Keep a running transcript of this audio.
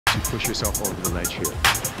and push yourself over the ledge here.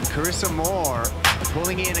 Carissa Moore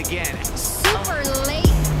pulling in again. Super late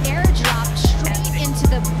airdrop straight into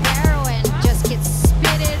the barrel and just gets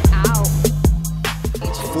spitted out.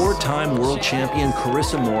 Four-time world champion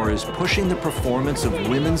Carissa Moore is pushing the performance of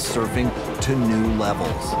women's surfing to new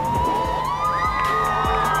levels.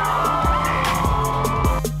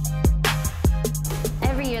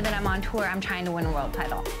 Every year that I'm on tour, I'm trying to win a world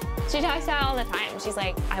title. She talks about it all the time. She's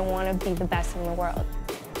like, I want to be the best in the world.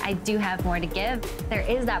 I do have more to give. There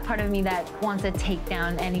is that part of me that wants to take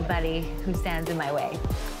down anybody who stands in my way.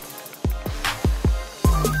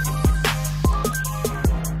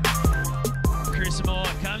 Carissa Moore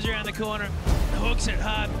comes around the corner, hooks it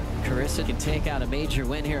hard. Carissa can take out a major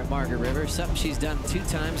win here at Margaret River, something she's done 2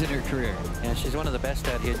 times in her career. Yeah, she's one of the best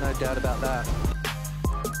out here, no doubt about that.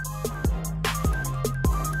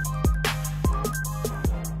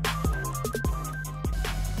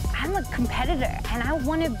 I'm a competitor, and I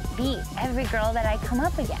want to beat every girl that I come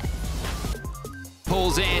up against.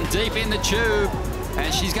 Pulls in deep in the tube,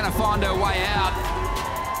 and she's going to find her way out.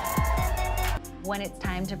 When it's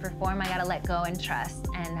time to perform, I gotta let go and trust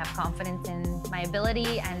and have confidence in my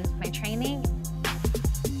ability and my training.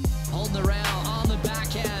 Holding the rail on the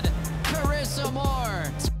backhand, Carissa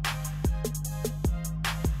Moore.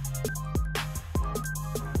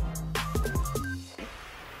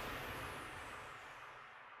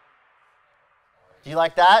 Do you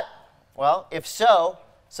like that? Well, if so,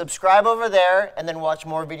 subscribe over there and then watch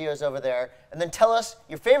more videos over there. And then tell us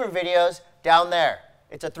your favorite videos down there.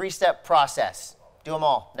 It's a 3-step process. Do them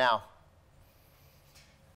all now.